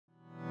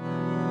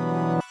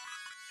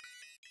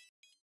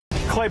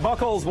Clay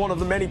Buchholz, one of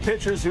the many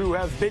pitchers who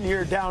have been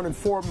here down in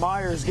Fort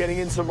Myers getting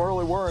in some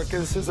early work.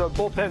 This is a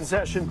bullpen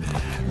session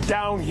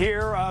down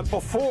here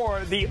before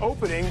the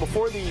opening,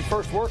 before the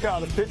first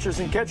workout of pitchers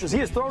and catchers. He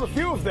has thrown a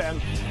few of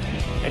them,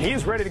 and he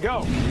is ready to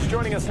go. He's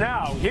joining us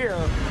now here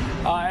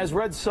as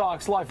Red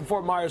Sox Live from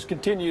Fort Myers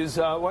continues.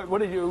 What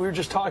did you, we were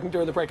just talking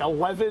during the break,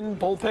 11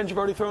 bullpens you've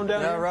already thrown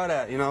down here? Yeah, right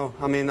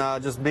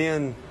at, just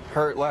being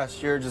hurt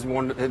last year,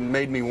 it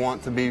made me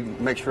want to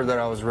make sure that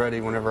I was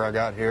ready whenever I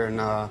got here and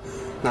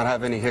not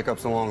have any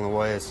hiccups along the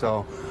way.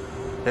 So,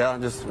 yeah,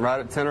 just right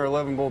at 10 or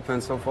 11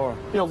 bullpens so far.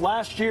 You know,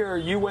 last year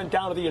you went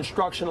down to the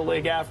instructional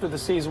league after the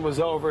season was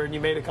over and you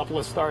made a couple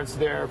of starts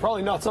there.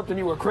 Probably not something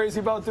you were crazy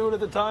about doing at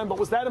the time, but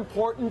was that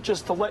important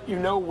just to let you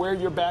know where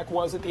your back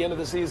was at the end of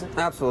the season?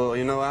 Absolutely.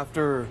 You know,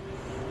 after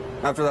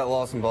that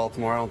loss in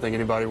Baltimore, I don't think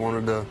anybody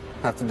wanted to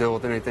have to deal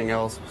with anything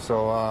else.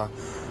 So,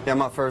 yeah,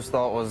 my first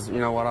thought was, you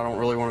know what, I don't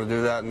really want to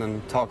do that, and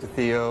then talk to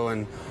Theo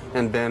and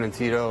Ben and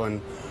Tito,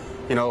 and,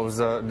 you know, it was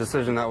a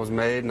decision that was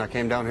made, and I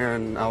came down here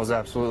and I was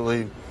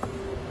absolutely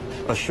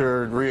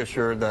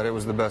reassured that it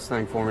was the best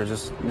thing for me,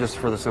 just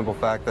for the simple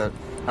fact that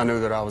I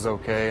knew that I was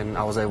okay and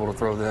I was able to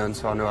throw then,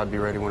 so I knew I'd be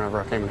ready whenever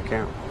I came into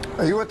camp.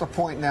 Are you at the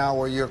point now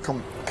where you're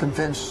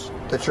convinced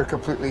that you're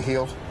completely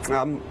healed?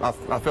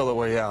 I feel that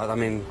way, yeah. I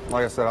mean,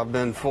 like I said, I've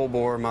been full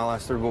bore. My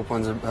last 3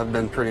 bullpens have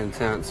been pretty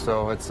intense,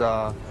 so it's,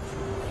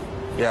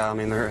 yeah, I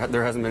mean,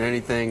 there hasn't been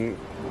anything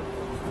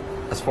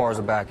as far as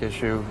a back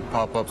issue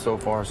pop up so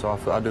far, so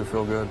I do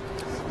feel good.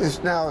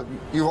 Now,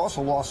 you've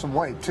also lost some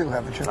weight, too,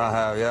 haven't you? I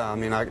have, yeah. I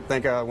mean, I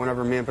think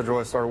whenever me and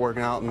Pedroia started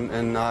working out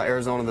in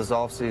Arizona this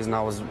offseason,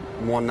 I was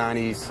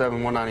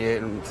 197,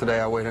 198, and today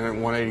I weighed in at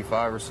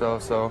 185 or so.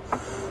 So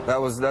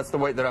that's the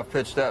weight that I've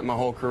pitched at my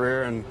whole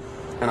career, and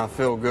I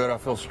feel good. I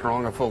feel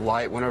strong. I feel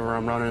light whenever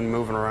I'm running and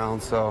moving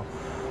around. So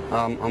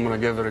I'm going to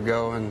give it a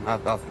go, and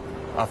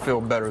I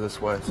feel better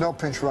this way. No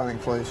pinch running,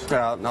 please.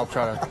 Yeah, I'll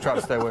try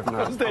to stay away from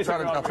that.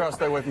 I'll try to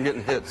stay away from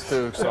getting hits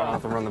too, so I don't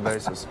have to run the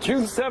bases.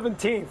 June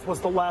 17th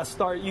was the last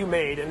start you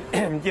made,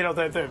 and you know,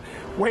 the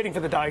waiting for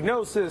the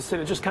diagnosis,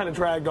 and it just kind of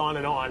dragged on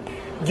and on.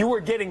 You were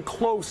getting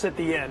close at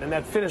the end, and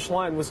that finish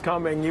line was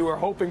coming. You were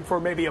hoping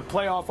for maybe a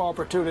playoff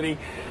opportunity.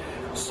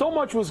 So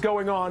much was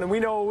going on, and we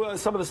know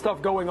some of the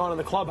stuff going on in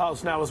the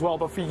clubhouse now as well.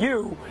 But for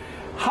you,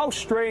 how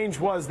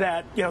strange was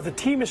that? You know, the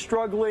team is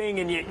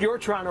struggling, and yet you're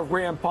trying to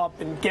ramp up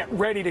and get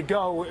ready to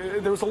go.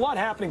 There was a lot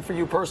happening for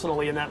you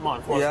personally in that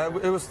month, wasn't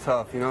it? Yeah, it was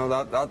tough. You know,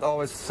 I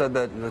always said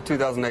that the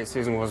 2008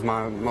 season was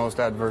my most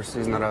adverse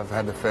season that I've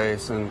had to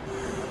face. And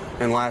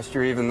last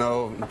year, even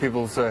though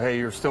people say, hey,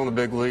 you're still in the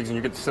big leagues and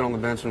you get to sit on the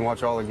bench and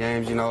watch all the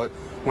games, you know,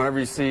 whenever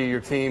you see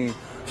your team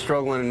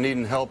struggling and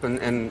needing help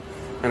in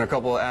a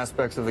couple of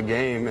aspects of the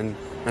game, and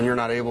you're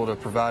not able to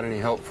provide any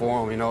help for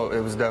them, you know,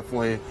 it was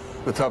definitely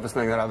the toughest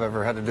thing that I've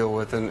ever had to deal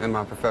with in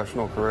my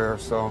professional career.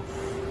 So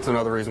it's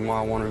another reason why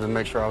I wanted to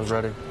make sure I was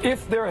ready.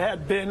 If there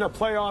had been a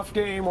playoff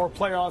game or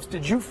playoffs,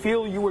 did you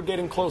feel you were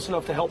getting close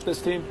enough to help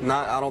this team?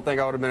 I don't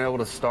think I would have been able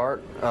to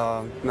start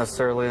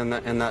necessarily in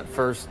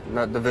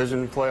that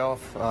division playoff,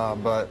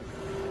 but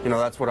you know,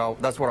 that's what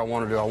I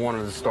wanted to do. I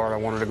wanted to start. I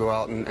wanted to go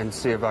out and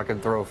see if I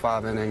could throw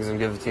 5 innings and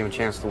give the team a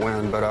chance to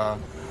win. But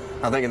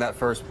I think in that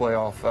first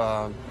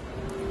playoff,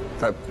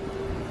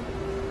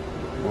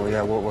 well,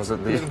 yeah, what was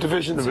it? The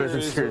division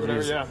series.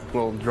 Whatever, yeah. A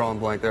little drawing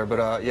blank there.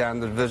 But, yeah,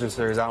 in the division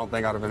series, I don't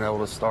think I'd have been able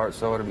to start,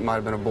 so it might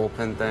have been a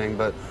bullpen thing.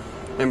 But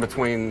in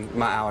between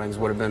my outings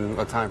would have been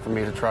a time for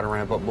me to try to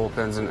ramp up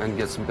bullpens and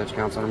get some pitch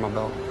counts under my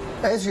belt.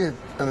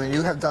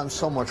 You have done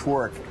so much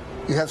work.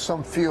 You have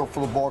some feel for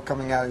the ball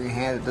coming out of your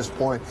hand at this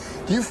point.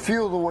 Do you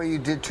feel the way you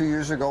did 2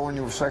 years ago when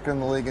you were second in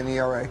the league in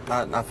ERA?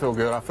 I feel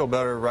good. I feel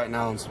better right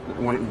now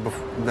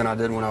than I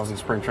did when I was in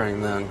spring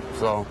training then.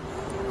 So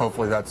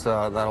hopefully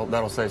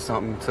that'll say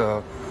something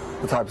to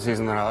the type of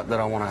season that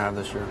I want to have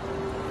this year.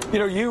 You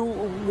know, you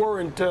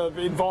weren't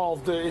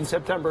involved in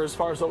September as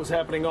far as what was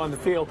happening on the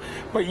field,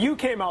 but you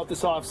came out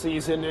this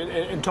offseason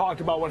and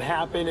talked about what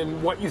happened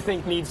and what you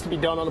think needs to be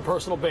done on a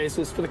personal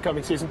basis for the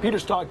coming season.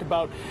 Peter's talked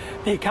about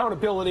the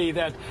accountability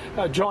that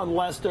John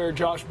Lester,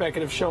 Josh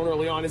Beckett have shown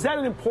early on. Is that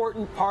an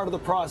important part of the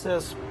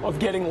process of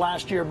getting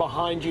last year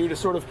behind you, to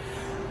sort of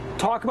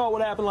talk about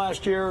what happened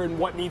last year and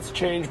what needs to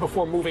change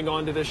before moving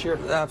on to this year?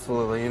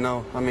 Absolutely. You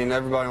know, I mean,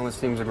 everybody on this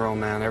team's a grown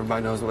man.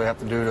 Everybody knows what they have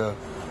to do to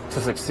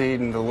succeed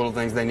and the little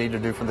things they need to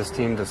do for this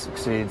team to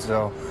succeed.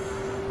 So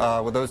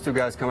with those 2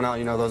 guys coming out,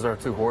 you know, those are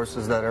 2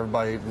 horses that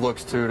everybody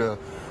looks to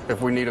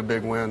if we need a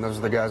big win. Those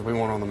are the guys we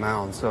want on the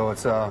mound. So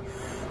it's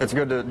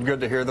good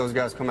to hear those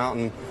guys come out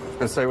and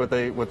say what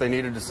they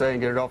needed to say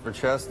and get it off their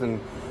chest, and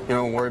you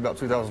know, worry about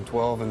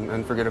 2012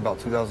 and forget about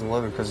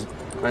 2011, because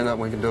ain't nothing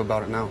we can do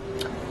about it now.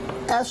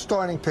 As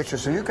starting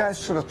pitchers, so you guys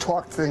sort of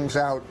talked things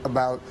out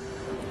about,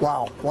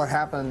 wow, what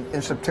happened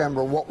in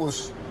September, what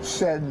was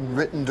said and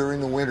written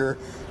during the winter,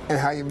 and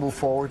how you move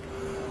forward?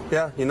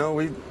 Yeah, you know,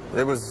 it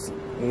was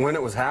when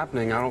it was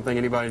happening. I don't think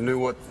anybody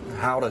knew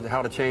how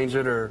to change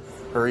it or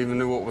even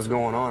knew what was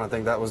going on. I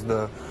think that was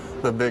the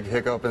big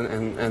hiccup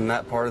in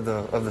that part of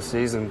the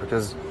season,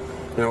 because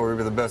we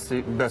were the best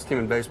team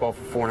in baseball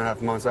for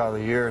 4.5 months out of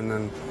the year, and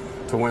then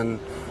to win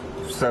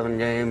 7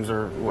 games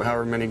or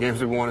however many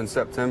games we won in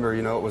September,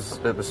 it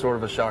was sort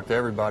of a shock to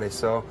everybody.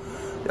 So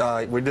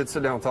we did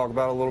sit down and talk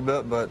about it a little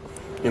bit, but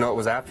it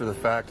was after the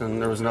fact,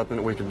 and there was nothing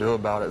that we could do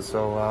about it.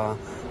 So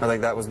I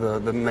think that was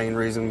the main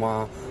reason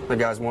why the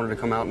guys wanted to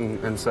come out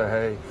and say,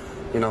 hey,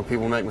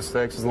 people make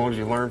mistakes. As long as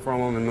you learn from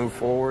them and move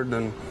forward,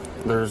 then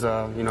there's,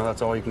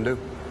 that's all you can do.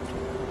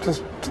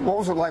 Just what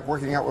was it like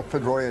working out with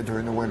Pedroia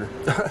during the winter?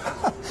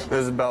 It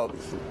was about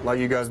like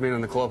you guys being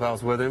in the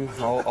clubhouse with him,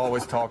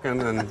 always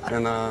talking and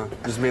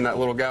just being that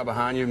little guy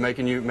behind you,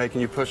 making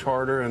you push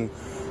harder, and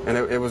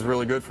it was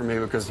really good for me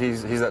because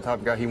he's that type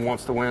of guy. He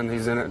wants to win.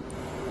 He's in it.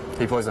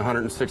 He plays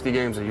 160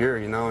 games a year,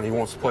 and he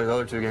wants to play the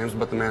other 2 games,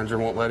 but the manager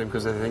won't let him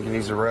because they think he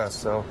needs to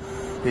rest. So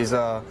he's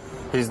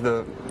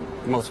the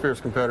most fierce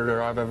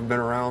competitor I've ever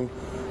been around,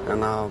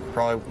 and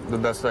probably the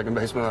best second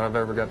baseman that I've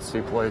ever got to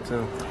see play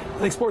too.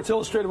 I think Sports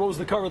Illustrated, what was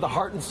the cover? The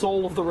heart and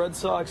soul of the Red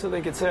Sox, I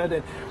think it said.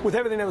 And with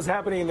everything that was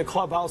happening in the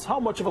clubhouse, how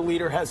much of a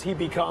leader has he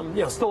become?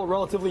 Still a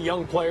relatively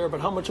young player, but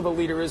how much of a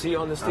leader is he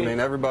on this team? I mean,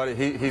 everybody,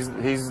 he's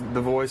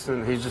the voice,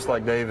 and he's just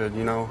like David,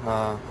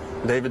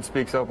 David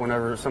speaks up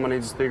whenever somebody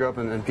needs to speak up,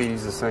 and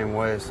Petey's the same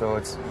way. So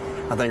I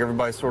think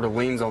everybody sort of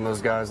leans on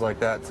those guys like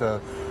that to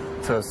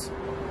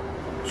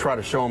try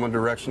to show them a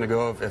direction to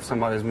go if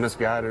somebody's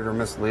misguided or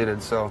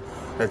misleaded. So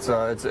it's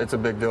a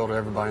big deal to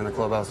everybody in the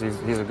clubhouse.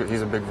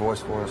 He's a big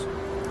voice for us.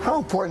 How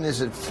important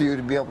is it for you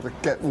to be able to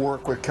get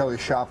work with Kelly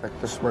Shopik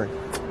this spring?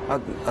 I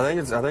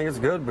think it's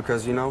good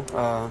because you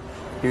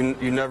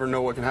never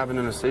know what can happen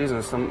in a season.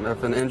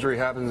 If an injury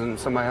happens and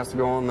somebody has to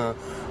go on the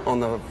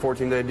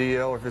 14-day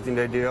DL or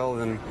 15-day DL,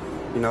 then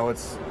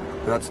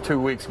that's 2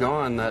 weeks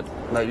gone that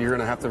you're going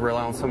to have to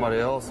rely on somebody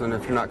else. And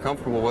if you're not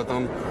comfortable with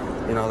them,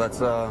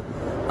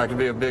 that could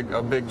be a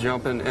big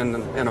jump in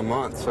a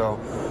month. So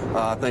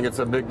I think it's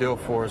a big deal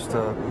for us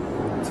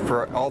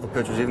for all the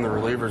pitchers, even the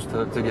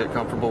relievers, to get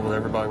comfortable with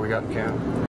everybody we got in camp.